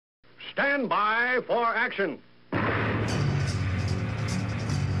stand by for action.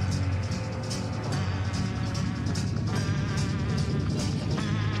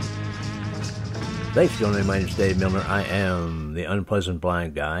 Thanks for joining me. My name is Dave Milner. I am the Unpleasant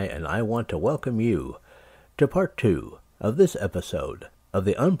Blind Guy, and I want to welcome you to part 2 of this episode of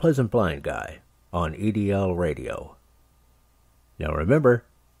the Unpleasant Blind Guy on EDL Radio. Now remember,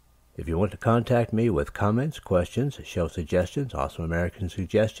 if you want to contact me with comments, questions, show suggestions, Awesome American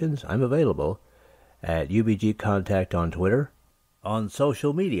suggestions, I'm available at UBG Contact on Twitter, on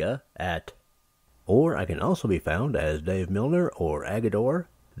social media or I can also be found as Dave Milner or Agador,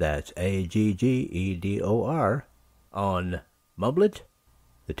 that's Aggedor, on Mublet,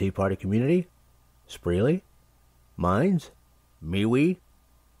 the Tea Party Community, Spreely, Minds, MeWe,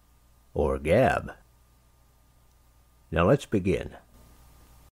 or Gab. Now let's begin.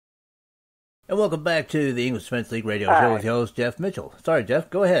 And welcome back to the English Defense League radio show with your host, Jeff Mitchell. Sorry, Jeff,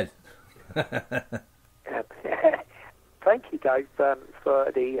 go ahead. Thank you, Dave, for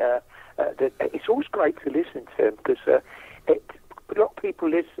the it's always great to listen to him because a lot of people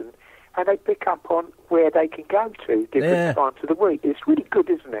listen and they pick up on where they can go to different times of the week. It's really good,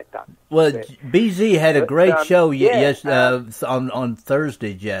 isn't it, Dan? Well, BZ had a great show on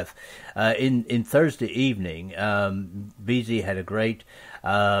Thursday, Jeff. In Thursday evening, BZ had a great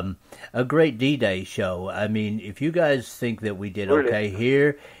D-Day show. I mean, if you guys think that we did okay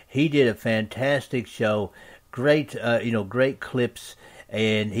here, he did a fantastic show. Great, great clips,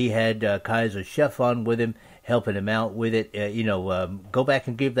 and he had Kaiser Chef on with him, helping him out with it. Go back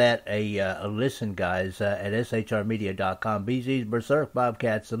and give that a listen, guys, at shrmedia.com. BZ's Berserk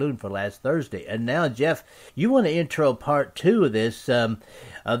Bobcat Saloon for last Thursday. And now, Jeff, you want to intro part 2 of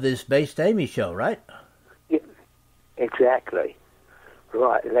this Based Amy show, right? Yeah, exactly.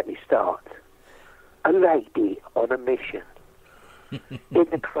 Right, let me start. A lady on a mission in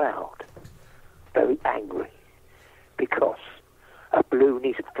the crowd, very angry because a balloon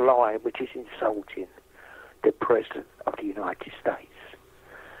is flying, which is insulting the President of the United States.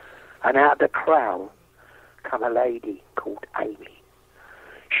 And out of the crowd come a lady called Amy.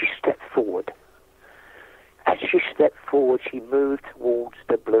 She stepped forward. As she stepped forward, she moved towards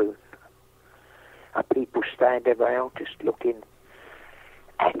the balloon. And people stand around just looking.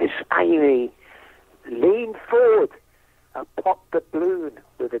 And this Amy leaned forward and popped the balloon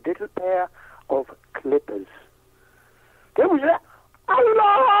with a little pair of clippers. There was a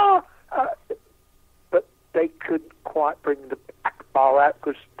Allah! But they couldn't quite bring the back bar out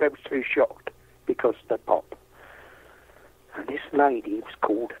because they were too shocked because of the pop. And this lady was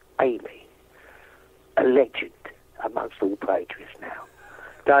called Amy, a legend amongst all patriots now.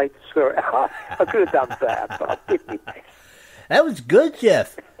 Dave, sorry, I could have done better, but I did my best. That was good,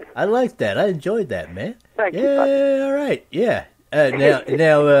 Jeff. I liked that. I enjoyed that, man. Thank you. Yeah, all right. Yeah.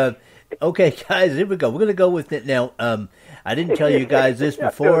 Now, okay, guys, here we go. We're going to go with it now. I didn't tell you guys this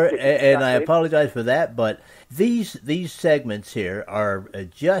before, and I apologize for that, but these segments here are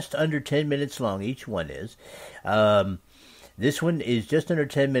just under 10 minutes long. Each one is. This one is just under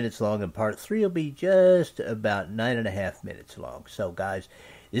 10 minutes long, and part 3 will be just about 9.5 minutes long. So, guys,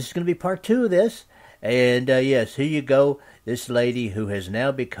 this is going to be part 2 of this. And, yes, here you go. This lady who has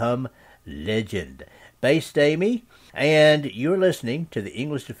now become legend. Based Amy, and you're listening to the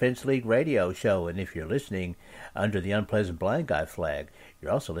English Defense League radio show. And if you're listening under the Unpleasant Blind Guy flag,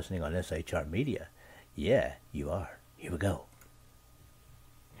 you're also listening on SHR Media. Yeah, you are. Here we go.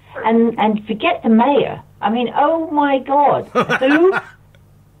 And forget the mayor. I mean, oh my God. Who?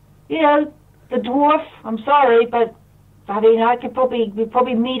 The dwarf. I'm sorry, but I mean, we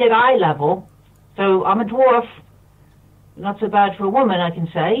probably meet at eye level. So I'm a dwarf. Not so bad for a woman, I can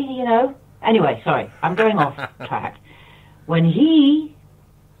say, Anyway, sorry, I'm going off track. When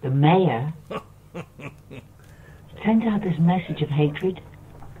the mayor, sent out this message of hatred,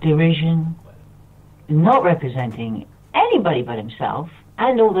 derision, not representing anybody but himself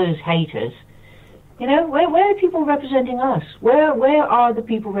and all those haters, where are people representing us? Where are the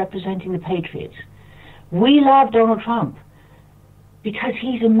people representing the patriots? We love Donald Trump because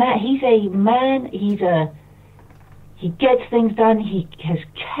he's a man. He gets things done. He has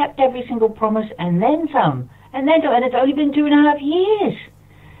kept every single promise and then some. And it's only been 2.5 years.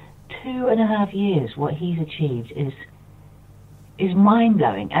 2.5 years. What he's achieved is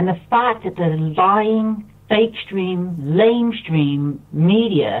mind-blowing. And the fact that the lying, fake stream, lamestream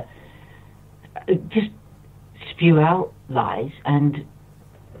media just spew out lies and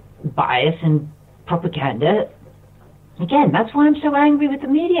bias and propaganda. Again, that's why I'm so angry with the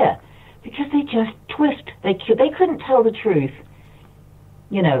media. Because they just twist. They couldn't tell the truth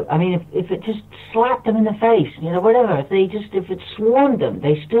You know, I mean, if it just slapped them in the face, you know, whatever, if it swarmed them,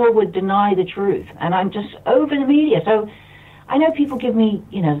 they still would deny the truth. And I'm just over the media. So I know people give me,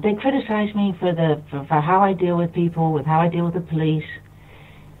 you know, they criticize me for how I deal with people, with how I deal with the police.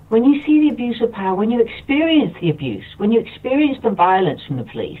 When you see the abuse of power, when you experience the abuse, when you experience the violence from the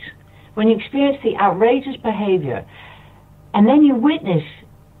police, when you experience the outrageous behavior, and then you witness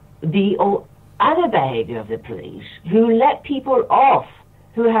the other behavior of the police, who let people off,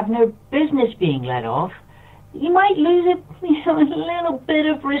 who have no business being let off, you might lose a little bit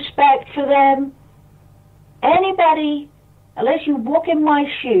of respect for them. Anybody, unless you walk in my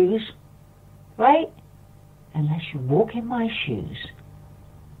shoes, right? Unless you walk in my shoes,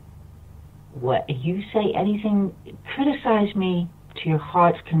 what you say anything, criticize me to your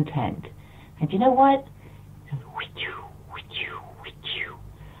heart's content. And you know what?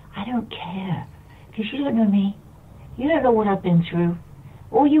 I don't care. Because you don't know me. You don't know what I've been through.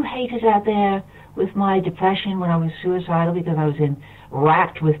 All you haters out there with my depression when I was suicidal because I was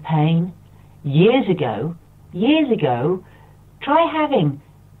racked with pain years ago, try having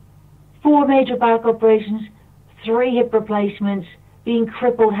 4 major back operations, 3 hip replacements, being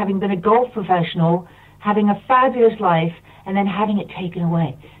crippled, having been a golf professional, having a fabulous life, and then having it taken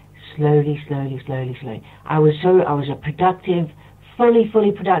away. Slowly. I was a productive, fully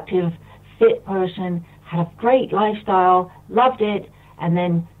productive, fit person, had a great lifestyle, loved it, and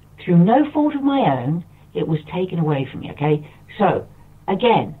then through no fault of my own, it was taken away from me, okay? So,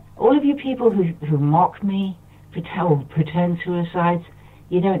 again, all of you people who mock me, pretend suicides,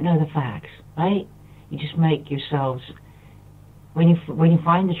 you don't know the facts, right? You just make yourselves... When you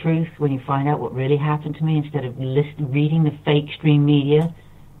find the truth, when you find out what really happened to me, instead of reading the fake stream media,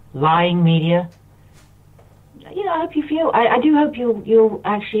 lying media, you know, I hope you feel... I do hope you'll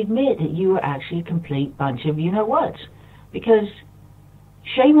actually admit that you are actually a complete bunch of you-know-whats. Because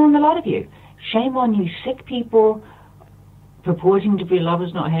shame on the lot of you. Shame on you sick people purporting to be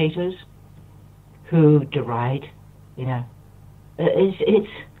lovers, not haters, who deride, you know. It's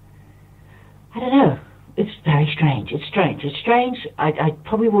I don't know. It's very strange. It's strange. I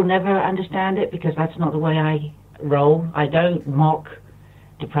probably will never understand it because that's not the way I roll. I don't mock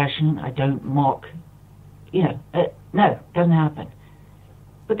depression. I don't mock, you know, no, it doesn't happen.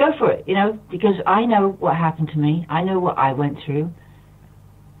 But go for it, you know, because I know what happened to me. I know what I went through,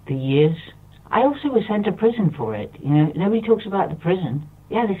 the years. I also was sent to prison for it, you know. Nobody talks about the prison.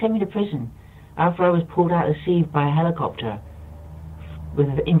 Yeah, they sent me to prison after I was pulled out of the sea by a helicopter with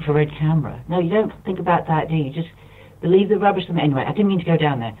an infrared camera. No, you don't think about that, do you? You just believe the rubbish. Anyway, I didn't mean to go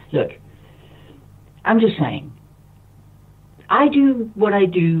down there. Look, I'm just saying, I do what I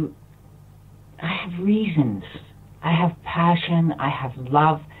do. I have reasons. I have passion. I have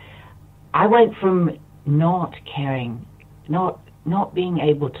love. I went from not caring, not being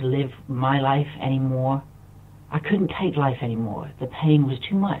able to live my life anymore. I couldn't take life anymore. The pain was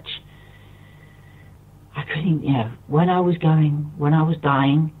too much. I couldn't, you know, when I was dying,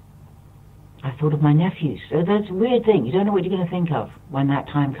 I thought of my nephews. So that's a weird thing. You don't know what you're going to think of when that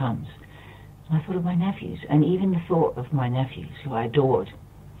time comes. So I thought of my nephews, and even the thought of my nephews, who I adored,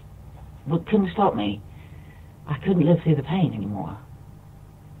 couldn't stop me. I couldn't live through the pain anymore.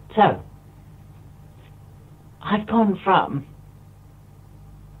 So, I've gone from,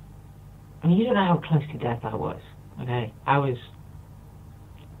 I mean, you don't know how close to death I was, okay? I was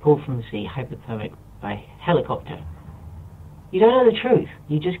pulled from the sea, hypothermic, by helicopter. You don't know the truth.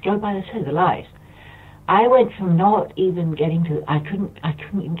 You just go by the lies. I went from not even getting to... I couldn't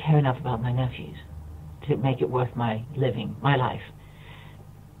even care enough about my nephews to make it worth my living, my life.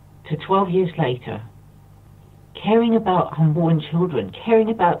 To 12 years later, caring about unborn children, caring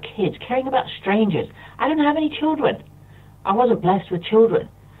about kids, caring about strangers. I don't have any children. I wasn't blessed with children.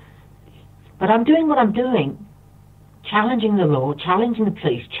 But I'm doing what I'm doing, challenging the law, challenging the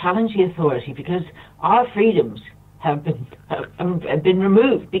police, challenging the authority, because our freedoms have been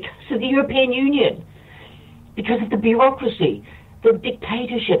removed because of the European Union, because of the bureaucracy, the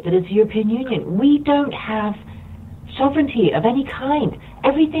dictatorship that is the European Union. We don't have sovereignty of any kind.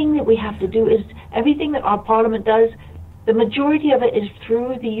 Everything that we have to do is, everything that our parliament does, the majority of it is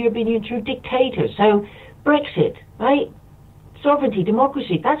through the European Union, through dictators. So Brexit, right? Sovereignty,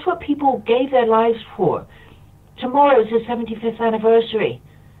 democracy, that's what people gave their lives for. Tomorrow is the 75th anniversary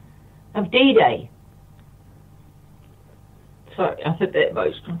of D-Day. Sorry, I'm a bit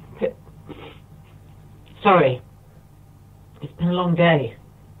emotional. Sorry. It's been a long day.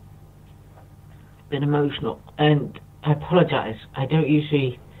 It's been emotional. And I apologize. I don't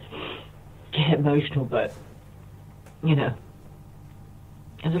usually get emotional, but, you know,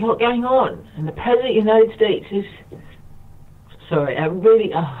 there's a lot going on. And the President of the United States is sorry. I'm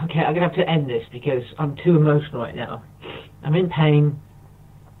really... Oh, okay, I'm going to have to end this because I'm too emotional right now. I'm in pain.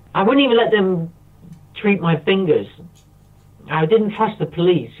 I wouldn't even let them treat my fingers. I didn't trust the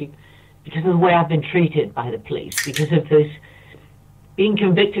police because of the way I've been treated by the police, because of this being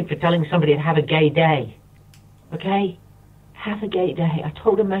convicted for telling somebody to have a gay day. Okay? Have a gay day. I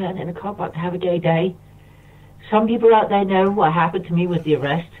told a man in a car park to have a gay day. Some people out there know what happened to me with the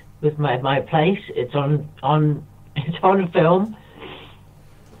arrest, with my place. It's on film.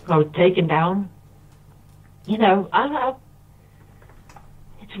 I was taken down. You know,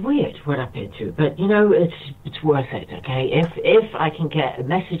 it's weird what I've been through, but you know, it's worth it. Okay, if I can get a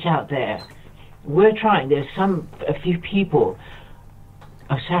message out there, we're trying. There's a few people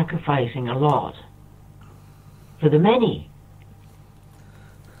are sacrificing a lot for the many,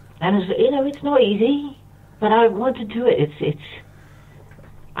 and it's, you know, it's not easy, but I want to do it.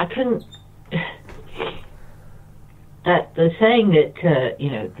 I couldn't. That the saying that you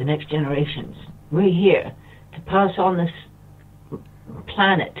know, the next generations, we're here to pass on this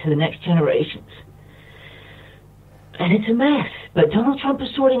planet to the next generations, and it's a mess. But Donald Trump is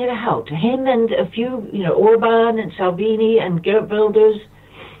sorting it out. Him and a few, you know, Orban and Salvini and Geert Wilders,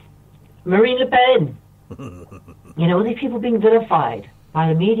 Marine Le Pen. You know, all these people being vilified by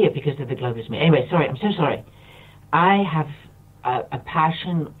the media because of the globalist media. Anyway, sorry, I'm so sorry. I have a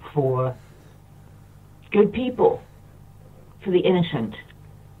passion for good people, for the innocent,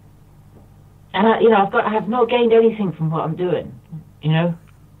 and I have not gained anything from what I'm doing. You know,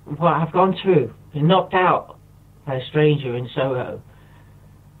 what I've gone through, been knocked out by a stranger in Soho.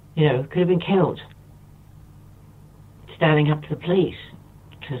 You know, could have been killed. Standing up to the police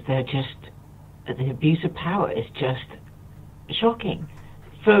because they're just, the abuse of power is just shocking.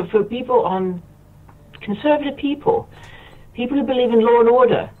 For people conservative people who believe in law and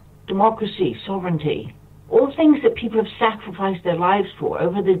order, democracy, sovereignty, all things that people have sacrificed their lives for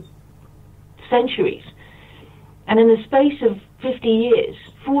over the centuries. And in the space of 50 years,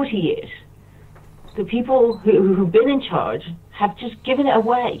 40 years, the people who've been in charge have just given it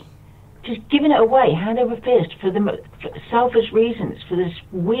away. Just given it away, hand over fist, for selfish reasons, for this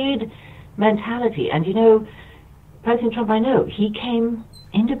weird mentality. And you know, President Trump, I know, he came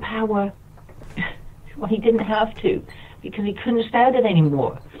into power, well, he didn't have to, because he couldn't stand it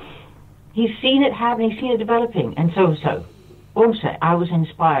anymore. He's seen it happen, he's seen it developing, and so. Also, I was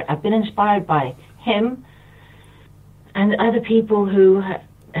inspired. I've been inspired by him and other people who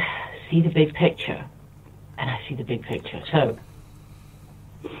see the big picture, and I see the big picture. So,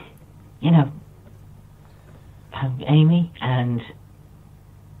 you know, I'm Amy, and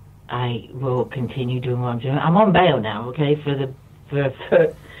I will continue doing what I'm doing. I'm on bail now, okay, for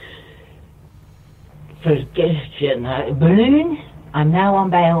getting a balloon. I'm now on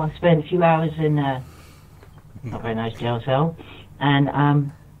bail. I spent a few hours in a not very nice jail cell, and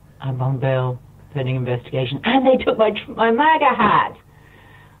I'm on bail pending investigation. And they took my MAGA hat.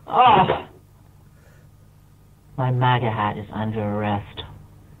 Oh, my MAGA hat is under arrest.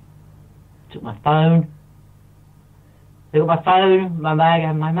 Took my phone. They got my phone, my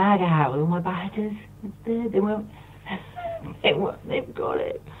MAGA hat with all my badges. It's there. They've got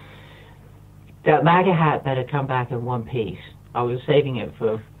it. That MAGA hat better come back in one piece. I was saving it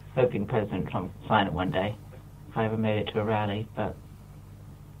for hoping President Trump would sign it one day, if I ever made it to a rally, but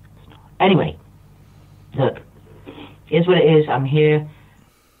anyway, look, here's what it is. I'm here.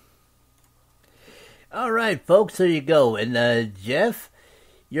 All right, folks, there you go. And Jeff,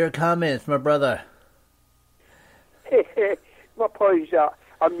 your comments, my brother. My apologies,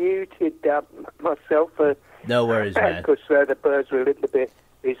 I muted myself. No worries, man. Because the birds were a little bit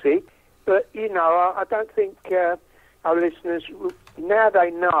busy. But, you know, I don't think our listeners, now they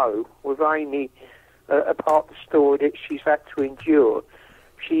know with Amy, a part of the story that she's had to endure.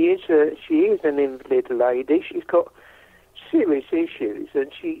 She is an invalid lady. She's got serious issues,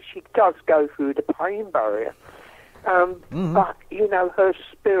 and she does go through the pain barrier. But, you know, her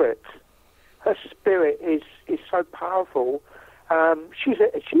spirit is so powerful. She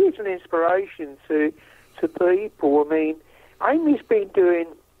is an inspiration to people. I mean, Amy's been doing,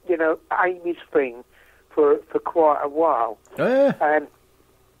 you know, Amy's thing for quite a while.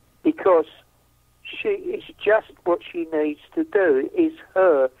 Because it's just what she needs to do. It's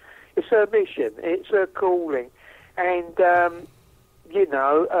her mission. It's her calling. And, you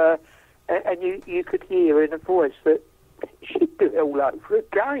know, and you could hear in her voice that she'd do it all over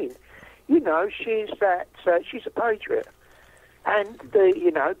again. You know, she's a patriot. And,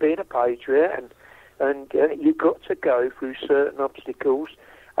 you know, being a patriot and you've got to go through certain obstacles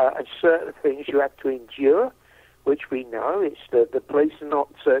and certain things you have to endure, which we know. It's the police are not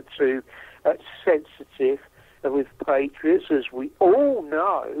too sensitive with patriots, as we all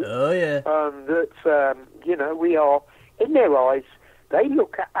know. Oh, yeah. That, you know, we are, in their eyes, they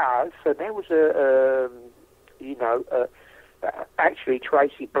look at us, and there was actually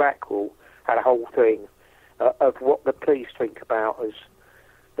Tracy Blackwell had a whole thing of what the police think about us.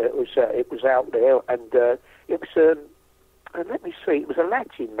 It was out there, and it was, and let me see, it was a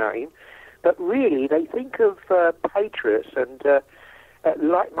Latin name, but really they think of patriots and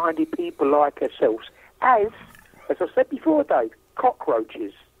like-minded people like ourselves as I said before, Dave,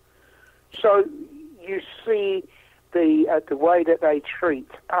 cockroaches. So you see the way that they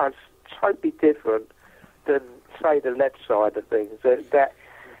treat us totally different than, say, the left side of things. That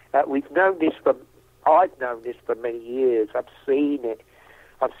we've known this I've known this for many years. I've seen it.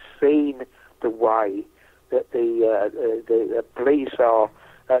 I've seen the way that the police are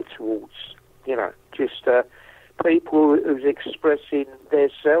towards, you know, just people who's expressing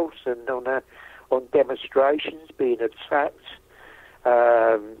themselves and on demonstrations being attacked,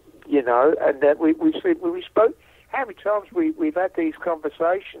 you know, and that we spoke. How many times we've had these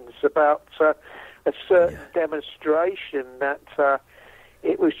conversations about a certain demonstration that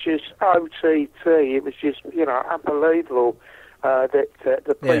it was just OTT. It was just, you know, unbelievable that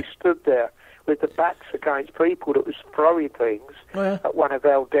the police stood there with the backs against people that was throwing things at one of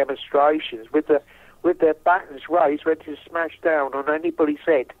our demonstrations with their backs raised, ready to smash down on anybody's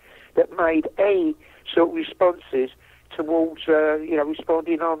head that made any sort of responses towards, you know,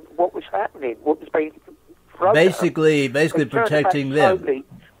 responding on what was happening, what was being thrown. Basically protecting them. Totally.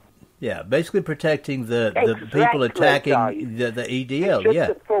 Yeah, basically protecting the people attacking the EDL. It's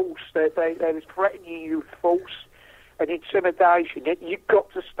just a force. They was threatening you with force and intimidation. You've got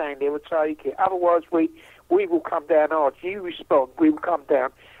to stand there and take it. Otherwise, we will come down hard. You respond, we will come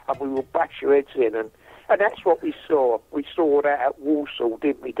down and we will bash your heads in. And that's what we saw. We saw that at Warsaw,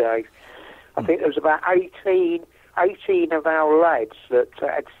 didn't we, Dave? I think there was about 18 of our lads that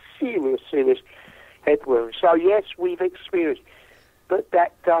had serious head wounds. So, yes, we've experienced, but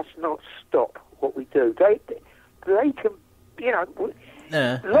that does not stop what we do. They can, you know,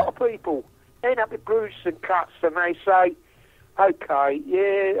 a lot of people end up with bruises and cuts and they say, okay, yeah,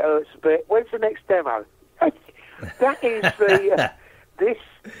 it hurts a bit. When's the next demo? That is this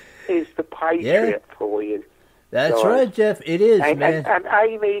is the Patriot for you. That's right, Jeff. It is, man. And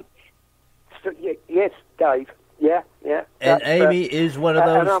Amy, yes, Dave. Yeah. And Amy is one of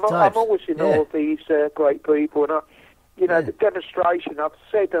those types. I'm always in awe of these great people. And, the demonstration, I've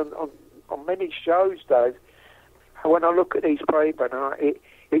said on many shows, Dave, when I look at these people, it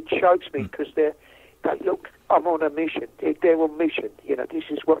chokes me because they look, I'm on a mission. They're on mission. You know, this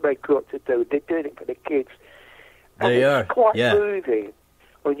is what they've got to do. They're doing it for the kids. And it's quite moving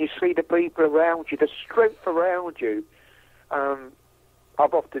when you see the people around you, the strength around you.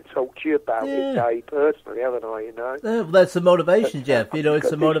 I've often talked to you about it, Dave, personally, haven't I, you know? Well, that's the motivation, Jeff. You know,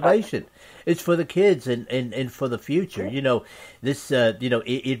 it's the motivation. It's for the kids and for the future. You know, this,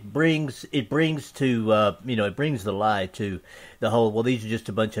 it brings the lie to the whole, well, these are just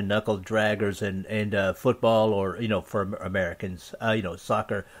a bunch of knuckle draggers and football or, for Americans,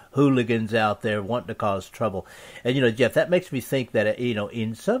 soccer hooligans out there wanting to cause trouble. And, Jeff, that makes me think that,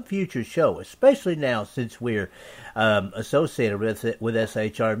 in some future show, especially now since we're associated with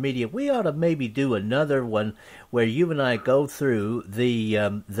SHR Media, we ought to maybe do another one where you and I go through the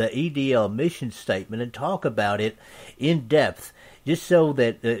EDL mission statement and talk about it in depth, just so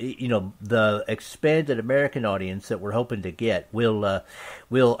that the expanded American audience that we're hoping to get will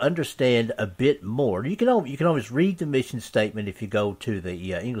understand a bit more. You can always read the mission statement if you go to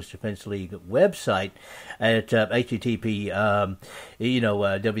the English Defense League website at http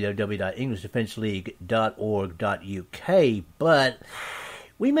www.englishdefenseleague.org.uk. But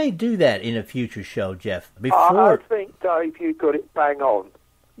we may do that in a future show, Jeff. I think, Dave, you got it bang on.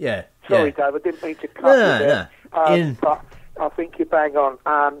 Yeah. Sorry, Dave, I didn't mean to cut you there. But I think you're bang on.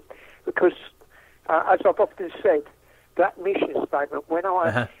 Because, as I've often said, that mission statement, when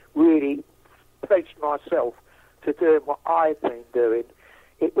I really pledged myself to doing what I've been doing,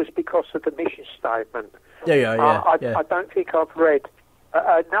 it was because of the mission statement. I don't think I've read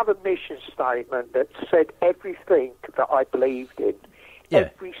another mission statement that said everything that I believed in.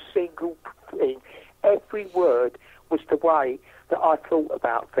 Every single thing, every word was the way that I thought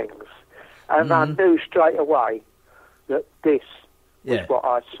about things. And I knew straight away that this was what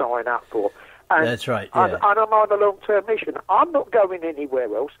I signed up for. And that's right. And I'm on a long-term mission. I'm not going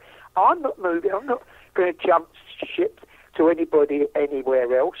anywhere else. I'm not moving. I'm not going to jump ship to anybody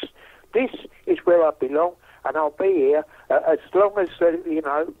anywhere else. This is where I belong, and I'll be here as long as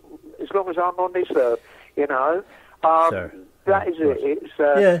as long as I'm on this earth. That is it. It's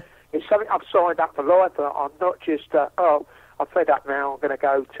It's something I've signed up for life. I'm not just, I'm fed up now, I'm going to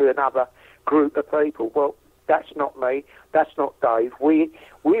go to another group of people. Well, that's not me. That's not Dave. We're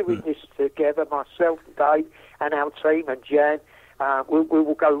in this together, myself and Dave and our team and Jan. We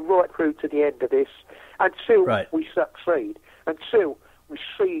will go right through to the end of this until we succeed, until we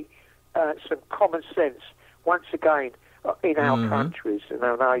see some common sense once again in our countries, in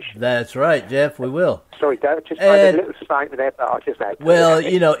our nation. That's right, Jeff, we will. Sorry, Dave, just made a little statement there, but I just had to. Well,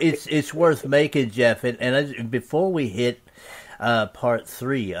 it's worth making, Jeff, and before we hit part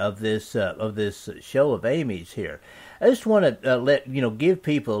 3 of this show of Amy's here, I just want to give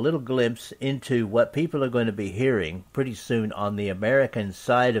people a little glimpse into what people are going to be hearing pretty soon on the American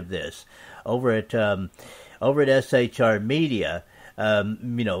side of this, over at SHR Media. A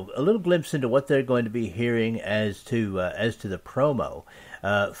little glimpse into what they're going to be hearing as to the promo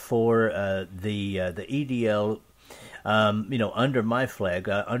for the EDL. Under my flag,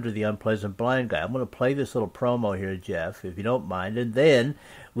 under the Unpleasant Blind Guy. I'm going to play this little promo here, Jeff, if you don't mind, and then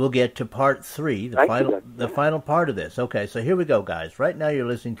we'll get to part 3, the final part of this. Okay, so here we go, guys. Right now you're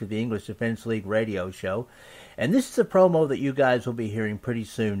listening to the English Defense League radio show, and this is a promo that you guys will be hearing pretty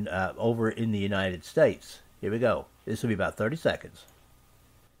soon over in the United States. Here we go. This will be about 30 seconds.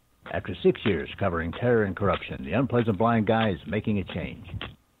 After 6 years covering terror and corruption, the Unpleasant Blind Guy is making a change.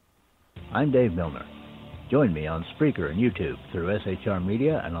 I'm Dave Milner. Join me on Spreaker and YouTube through SHR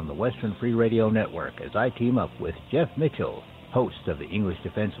Media and on the Western Free Radio Network as I team up with Jeff Mitchell, host of the English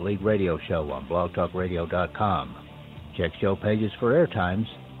Defense League radio show on blogtalkradio.com. Check show pages for airtimes.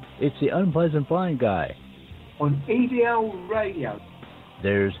 It's the Unpleasant Blind Guy. On EDL Radio.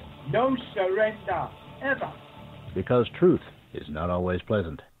 There's no surrender, ever. Because truth is not always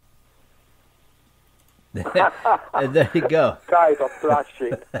pleasant. And there you go. Dave, I'm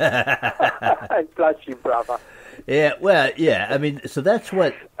blushing. I'm blushing, brother. Yeah, well, yeah. I mean, so that's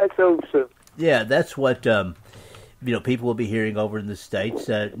what. That's awesome. Yeah, that's what people will be hearing over in the States.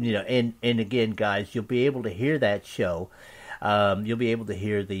 And again, guys, you'll be able to hear that show. You'll be able to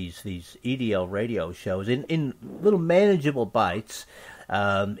hear these EDL radio shows in little manageable bites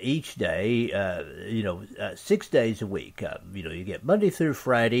each day. 6 days a week. You get Monday through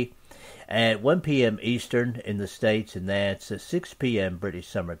Friday at 1 p.m. Eastern in the States, and that's 6 p.m. British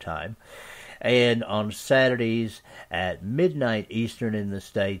Summer Time. And on Saturdays at midnight Eastern in the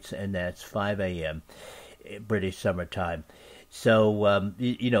States, and that's 5 a.m. British Summer Time. So,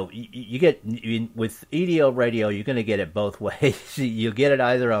 you get, with EDL Radio, you're going to get it both ways. You'll get it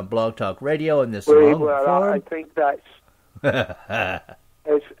either on Blog Talk Radio in this long form. I think that's...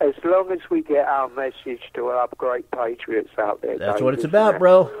 As long as we get our message to our great patriots out there. That's what it's about,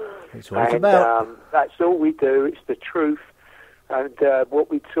 bro. That's what it's about. That's all we do. It's the truth. And what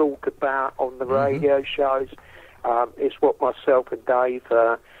we talk about on the radio shows is what myself and Dave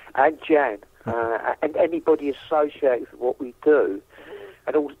and Jan and anybody associated with what we do,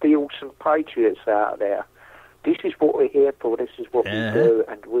 and all the awesome patriots out there. This is what we're here for. This is what we do,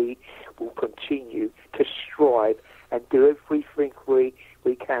 and we will continue to strive and do everything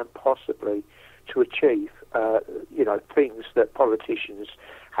we can possibly to achieve, things that politicians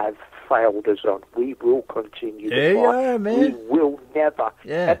have failed us on. We will continue to fight. We will never,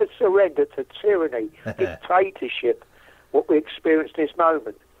 ever surrender to tyranny, dictatorship, what we experience this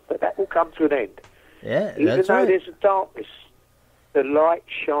moment. But that will come to an end. Yeah, Even though there's a darkness, the light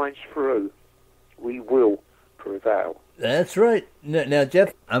shines through. We will prevail. That's right. Now,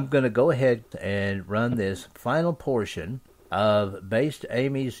 Jeff, I'm going to go ahead and run this final portion of Based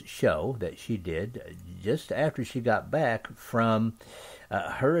Amy's show that she did just after she got back from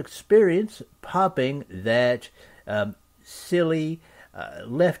her experience popping that silly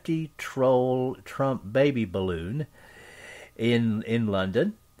lefty troll Trump baby balloon in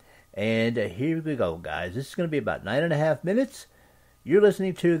London. And here we go, guys. This is going to be about 9.5 minutes. You're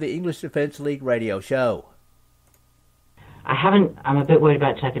listening to the English Defense League radio show. I'm a bit worried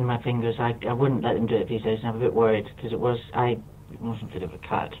about checking my fingers. I wouldn't let them do it these days, and I'm a bit worried because it wasn't a bit of a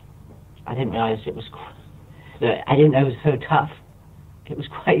cut. I didn't realise it was. I didn't know it was so tough. It was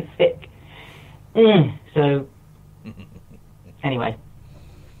quite thick. So anyway,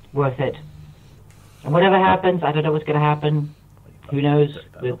 worth it. And whatever happens, I don't know what's going to happen. Who knows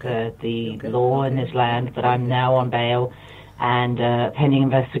with the law in this land? But I'm now on bail and pending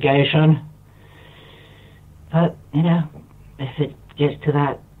investigation. But if it gets to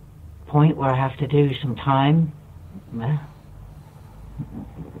that point where I have to do some time, well,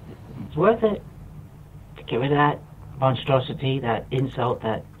 it's worth it to get rid of that monstrosity, that insult,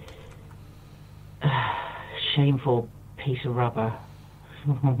 that shameful piece of rubber.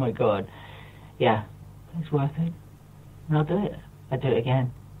 Oh my God. Yeah, it's worth it. And I'll do it. I'll do it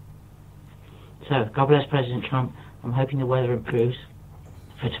again. So, God bless President Trump. I'm hoping the weather improves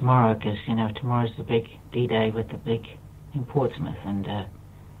for tomorrow, because, you know, tomorrow's the big D-Day with the big in Portsmouth, and I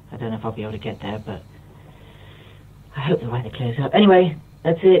don't know if I'll be able to get there, but I hope the weather clears up. Anyway,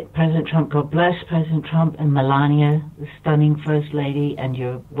 that's it. President Trump, God bless President Trump and Melania, the stunning First Lady, and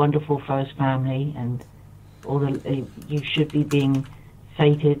your wonderful first family, and all the, you should be being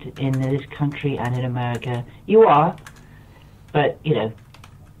feted in this country and in America. You are, but, you know,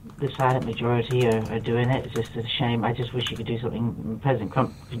 the silent majority are doing it. It's just a shame. I just wish you could do something, President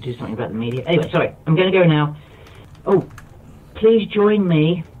Trump could do something about the media. Anyway, sorry, I'm going to go now. Oh, please join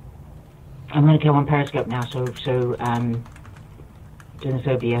me. I'm going to go on Periscope now, so doing this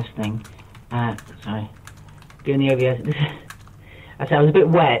OBS thing. Sorry, doing the OBS. I said I was a bit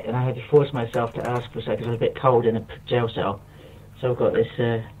wet, and I had to force myself to ask for a second because I was a bit cold in a jail cell. So I've got this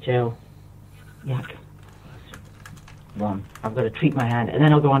jail yak one. I've got to treat my hand, and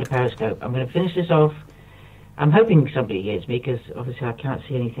then I'll go on to Periscope. I'm going to finish this off. I'm hoping somebody hears me, because obviously I can't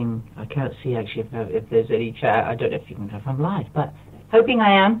see anything. I can't see actually if there's any chat. I don't know if I'm live, but hoping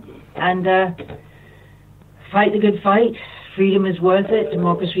I am. And fight the good fight. Freedom is worth it.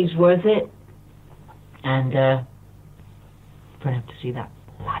 Democracy is worth it. And don't have to see that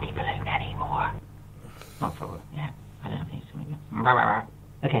bloody balloon anymore. Not for yeah. I don't have anything.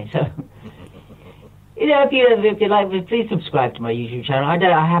 Okay, so. You know, if you like, please subscribe to my YouTube channel.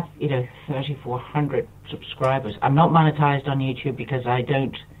 I have, you know, 3,400 subscribers. I'm not monetized on YouTube because I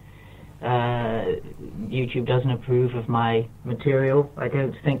don't, YouTube doesn't approve of my material. I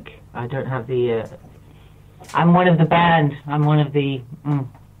don't have the, I'm one of the band. I'm one of the,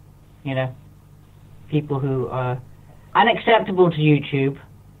 you know, people who are unacceptable to YouTube.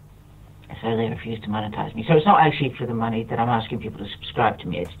 So they refuse to monetize me. So it's not actually for the money that I'm asking people to subscribe to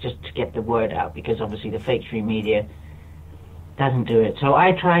me. It's just to get the word out, because obviously the fake stream media doesn't do it. So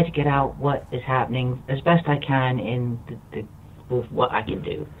I try to get out what is happening as best I can in with what I can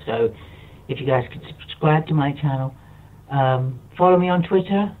do. So if you guys could subscribe to my channel, follow me on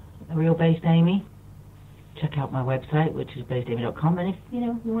Twitter, Real Based Amy. Check out my website, which is basedamy.com. And if you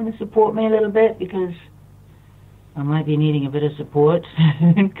know you want to support me a little bit, because I might be needing a bit of support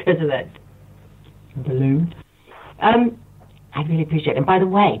because of that balloon. I'd really appreciate it. And by the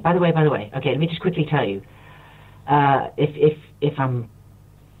way, okay, let me just quickly tell you, if I'm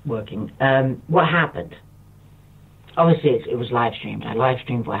working, what happened? Obviously, it was live streamed. I live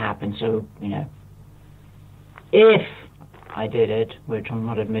streamed what happened, so, you know, if I did it, which I'm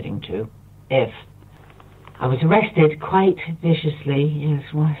not admitting to, if I was arrested quite viciously. Yes,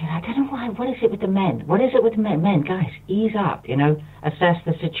 well, I don't know why. What is it with the men? What is it with the men? Men, guys, ease up, you know, assess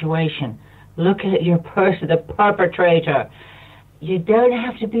the situation. Look at your person, the perpetrator. You don't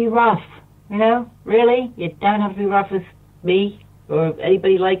have to be rough, you know, really? You don't have to be rough with me or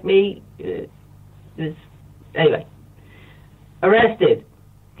anybody like me. Anyway, arrested,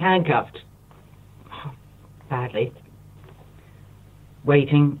 handcuffed, badly,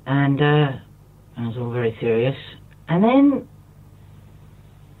 waiting, and it was all very serious. And then,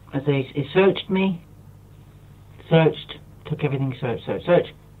 as they searched me, took everything, search.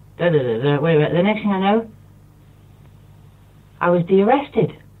 Wait. The next thing I know, I was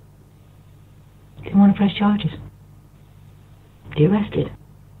de-arrested. Didn't want to press charges. De-arrested.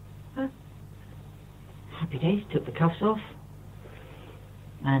 Huh? Happy days. Took the cuffs off,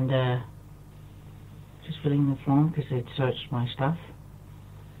 and just filling the form because they'd searched my stuff.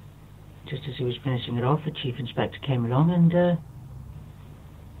 Just as he was finishing it off, the chief inspector came along and,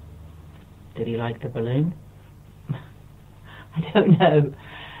 did he like the balloon? I don't know.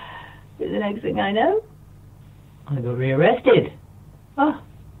 But the next thing I know, I got rearrested. Oh.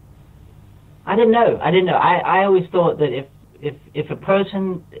 I didn't know. I always thought that if a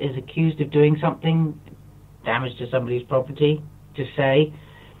person is accused of doing something, damage to somebody's property, just say,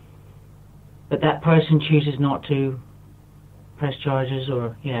 but that person chooses not to press charges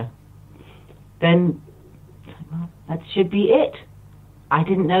or, you know, then, well, that should be it. I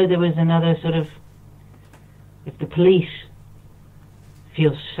didn't know there was another sort of, if the police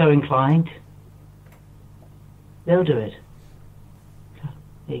feel so inclined, they'll do it. So,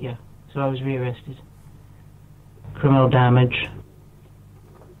 there you go. So I was rearrested. Criminal damage.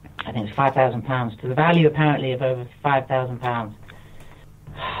 I think it's £5,000 to the value apparently of over £5,000.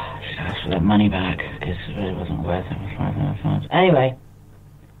 I should ask for that money back because it really wasn't worth it. £5,000. Anyway,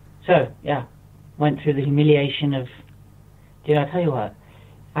 so yeah, went through the humiliation of. You know, I tell you what.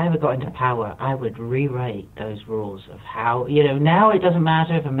 If I ever got into power, I would rewrite those rules of how. You know, now it doesn't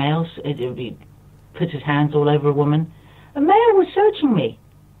matter if a male puts his hands all over a woman. A male was searching me.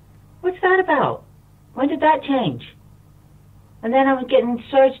 What's that about? When did that change? And then I was getting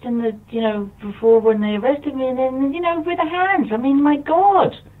searched in the, before when they arrested me, and then, with the hands. I mean, my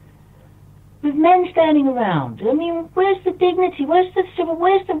God. With men standing around. I mean, where's the dignity? Where's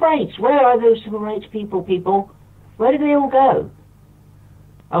the rights? Where are those civil rights people? Where did they all go?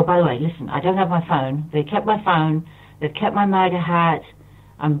 Oh, by the way, listen, I don't have my phone. They kept my phone. They've kept my MAGA hat.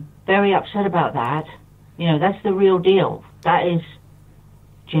 I'm very upset about that. That's the real deal. That is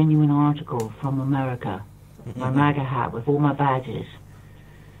genuine article from America. My MAGA hat with all my badges.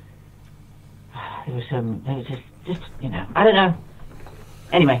 There was just I don't know.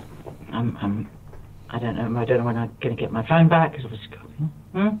 Anyway, I don't know when I'm going to get my phone back because I was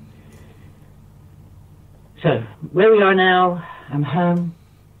So, where we are now, I'm home,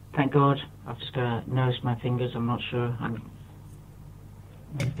 thank God. I've just got to nurse my fingers, I'm not sure. I'm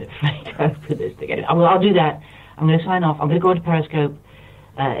a bit afraid to open this again. I'll do that. I'm going to sign off. I'm going to go into Periscope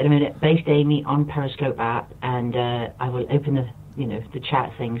in a minute, Based Amy on Periscope app, and I will open the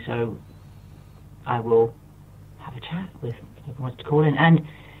chat thing, so I will have a chat with whoever wants to call in. And,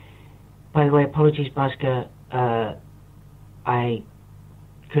 by the way, apologies, Busker, I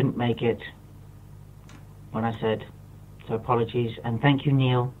couldn't make it when I said, so apologies, and thank you,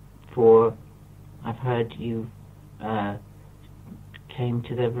 Neil, for, I've heard you came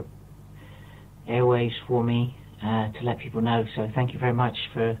to the airwaves for me to let people know, so thank you very much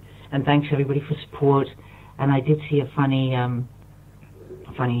and thanks everybody for support. And I did see a funny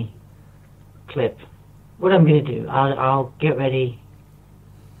clip. What I'm going to do, I'll get ready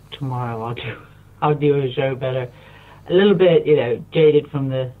tomorrow. I'll do a show better. A little bit, jaded from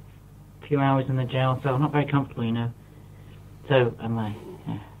the few hours in the jail, so I'm not very comfortable, So I'm like,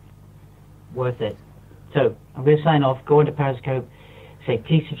 worth it. So I'm going to sign off, go into Periscope, say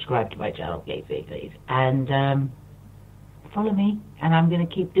please subscribe to my channel, please, and follow me. And I'm going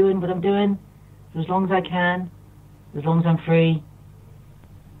to keep doing what I'm doing for as long as I can, as long as I'm free.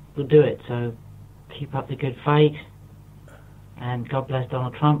 We'll do it. So keep up the good fight, and God bless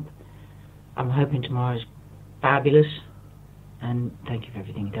Donald Trump. I'm hoping tomorrow's fabulous, and thank you for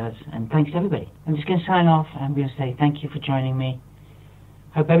everything he does, and thanks to everybody. I'm just going to sign off. I'm going to say thank you for joining me.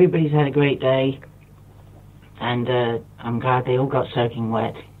 Hope everybody's had a great day, and I'm glad they all got soaking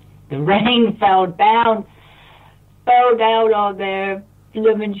wet. The rain fell down on their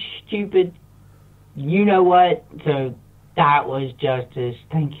living stupid you-know-what, so that was justice.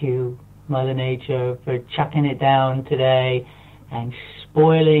 Thank you, Mother Nature, for chucking it down today and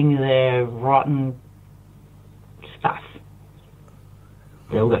spoiling their rotten stuff.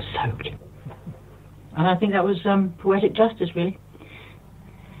 They all got soaked. And I think that was poetic justice, really.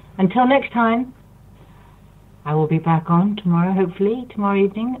 Until next time, I will be back on tomorrow, hopefully, tomorrow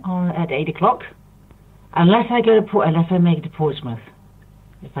evening at 8 o'clock. Unless I make it to Portsmouth.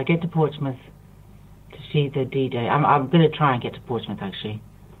 If I get to Portsmouth to see the D-Day, I'm going to try and get to Portsmouth, actually.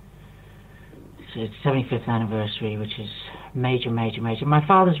 It's 75th anniversary, which is major. My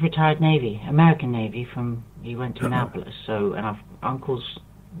father's retired Navy, American Navy, he went to Annapolis, and our uncles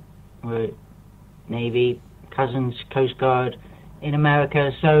were Navy, cousins, Coast Guard in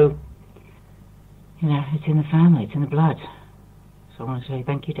America, so, it's in the family, it's in the blood. So I want to say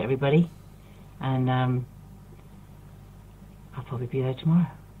thank you to everybody, and I'll probably be there tomorrow.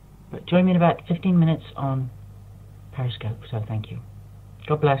 But join me in about 15 minutes on Periscope, so thank you.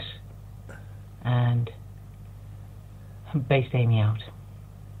 God bless. And Based Amy out.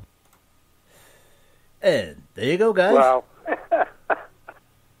 And there you go, guys. Wow.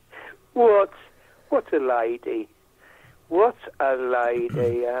 What a lady. What a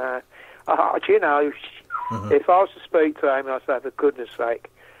lady. If I was to speak to Amy, I'd say, for goodness sake,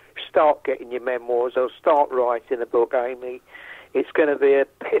 start getting your memoirs or start writing a book, Amy. It's going to be a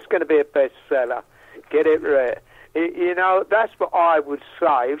bestseller. Get it right. That's what I would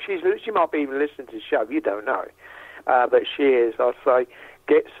say. She might be even listening to the show. You don't know, but she is. I'd say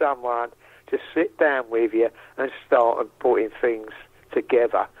get someone to sit down with you and start putting things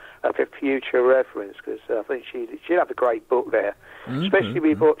together for future reference. Because I think she'd have a great book there, especially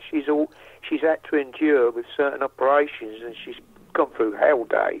with what she's had to endure with certain operations, and she's gone through hell,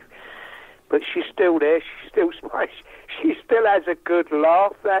 Dave. But she's still there. She still smiles. She still has a good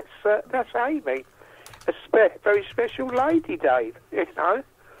laugh. That's Amy. A very special lady, Dave,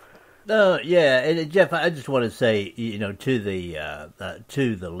 Yeah, and Jeff, I just want to say, to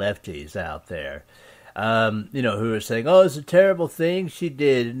the lefties out there, who are saying, "Oh, it's a terrible thing she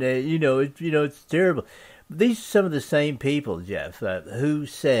did," and it's terrible. These are some of the same people, Jeff, who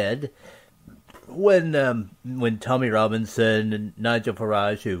said when Tommy Robinson and Nigel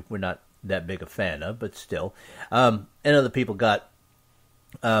Farage, who we're not that big a fan of, but still, and other people got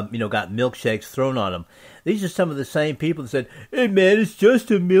got milkshakes thrown on them. These are some of the same people that said, "Hey man, it's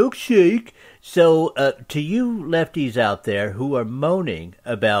just a milkshake." So to you lefties out there who are moaning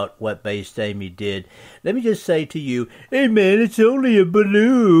about what Based Amy did, let me just say to you, "Hey man, it's only a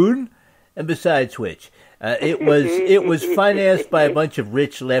balloon." And besides which, it was financed by a bunch of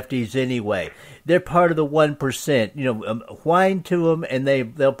rich lefties anyway. They're part of the 1%. Whine to them, and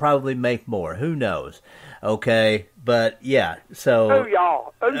they'll probably make more. Who knows? Okay, but yeah. So who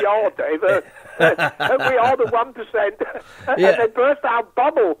y'all, David? And we are the 1%. And they burst out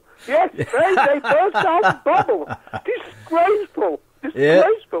bubble. Yes, they burst out bubble. Disgraceful.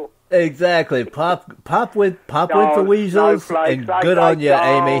 Disgraceful. Yeah, exactly. Pop with the weasels, and good on you,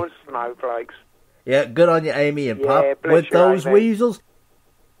 Amy. Snowflakes. Yeah, good on you, Amy, and pop with those weasels.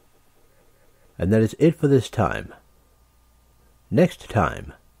 And that is it for this time. Next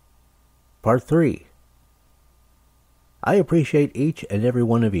time, part 3. I appreciate each and every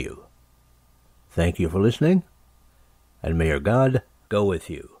one of you. Thank you for listening, and may your God go with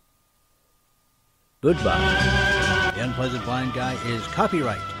you. Goodbye. The Unpleasant Blind Guy is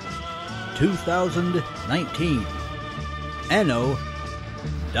copyright 2019. Anno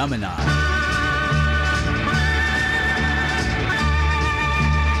Domini.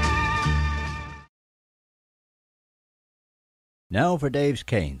 Now for Dave's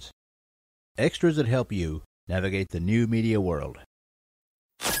Canes. Extras that help you navigate the new media world.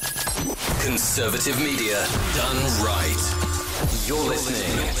 Conservative media done right. You're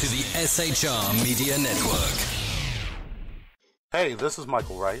listening to the SHR Media Network. Hey, this is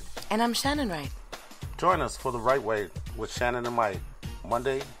Michael Wright. And I'm Shannon Wright. Join us for The Right Way with Shannon and Mike,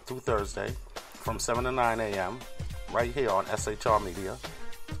 Monday through Thursday from 7 to 9 a.m. right here on SHR Media.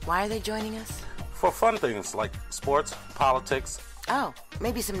 Why are they joining us? For fun things like sports, politics. Oh,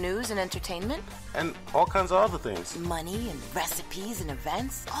 maybe some news and entertainment? And all kinds of other things. Money and recipes and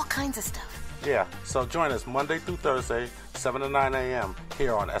events, all kinds of stuff. Yeah, so join us Monday through Thursday, 7 to 9 a.m.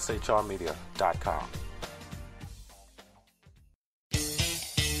 here on shrmedia.com.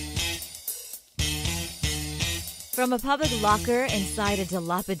 From a public locker inside a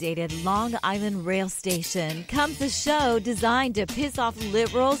dilapidated Long Island rail station comes a show designed to piss off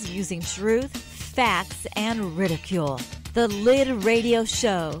liberals using truth, facts, and ridicule. The Lid Radio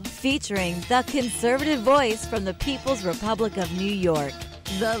Show, featuring the conservative voice from the People's Republic of New York,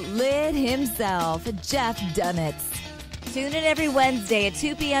 the Lid himself, Jeff Dunitz. Tune in every Wednesday at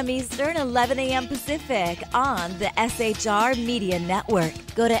 2 p.m. Eastern, 11 a.m. Pacific on the SHR Media Network.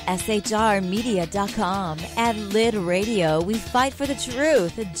 Go to shrmedia.com. At Lid Radio, we fight for the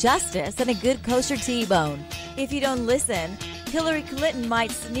truth, justice, and a good kosher T-bone. If you don't listen, Hillary Clinton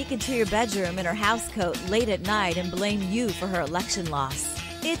might sneak into your bedroom in her housecoat late at night and blame you for her election loss.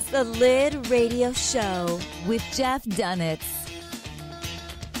 It's the Lid Radio Show with Jeff Dunitz.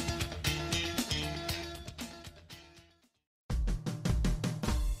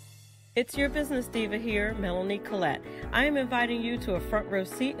 It's your business diva here, Melanie Collette. I am inviting you to a front row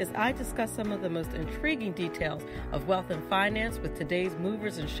seat as I discuss some of the most intriguing details of wealth and finance with today's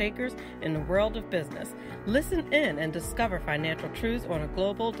movers and shakers in the world of business. Listen in and discover financial truths on a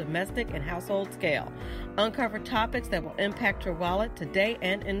global, domestic, and household scale. Uncover topics that will impact your wallet today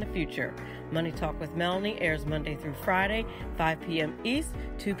and in the future. Money Talk with Melanie airs Monday through Friday, 5 p.m. East,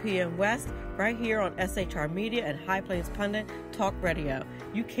 2 p.m. West, right here on SHR Media and High Plains Pundit Talk Radio.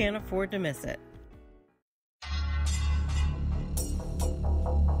 You can't afford to miss it.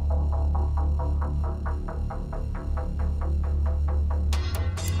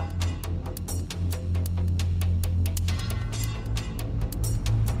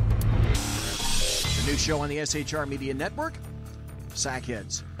 The new show on the SHR Media Network,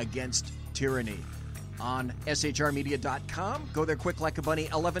 Sackheads Against Tyranny. On shrmedia.com. Go there quick like a bunny,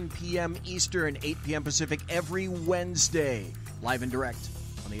 11 p.m. Eastern, 8 p.m. Pacific, every Wednesday. Live and direct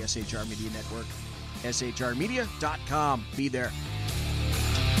on the SHR Media Network. shrmedia.com. Be there.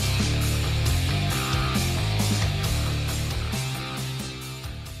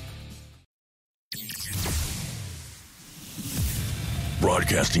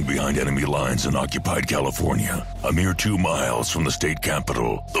 Broadcasting behind enemy lines in occupied California, a mere 2 miles from the state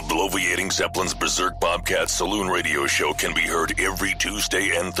capital, the bloviating Zeppelin's Berserk Bobcats Saloon Radio Show can be heard every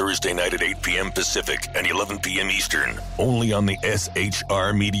Tuesday and Thursday night at 8 p.m. Pacific and 11 p.m. Eastern, only on the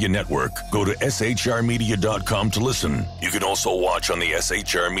SHR Media Network. Go to shrmedia.com to listen. You can also watch on the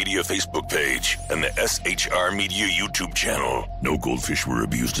SHR Media Facebook page and the SHR Media YouTube channel. No goldfish were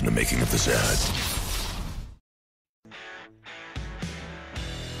abused in the making of this ad.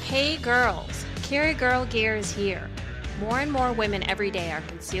 Hey girls, Carry Girl Gear is here. More and more women every day are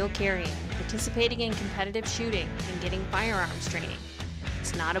concealed carrying, participating in competitive shooting, and getting firearms training.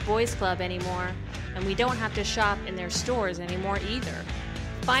 It's not a boys' club anymore, and we don't have to shop in their stores anymore either.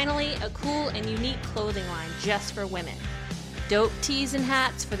 Finally, a cool and unique clothing line just for women. Dope tees and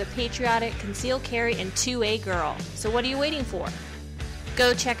hats for the patriotic, concealed carry, and 2A girl. So what are you waiting for?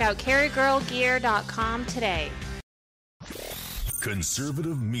 Go check out carrygirlgear.com today.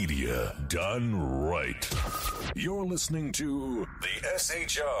 Conservative media done right. You're listening to the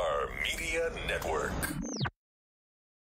SHR Media Network.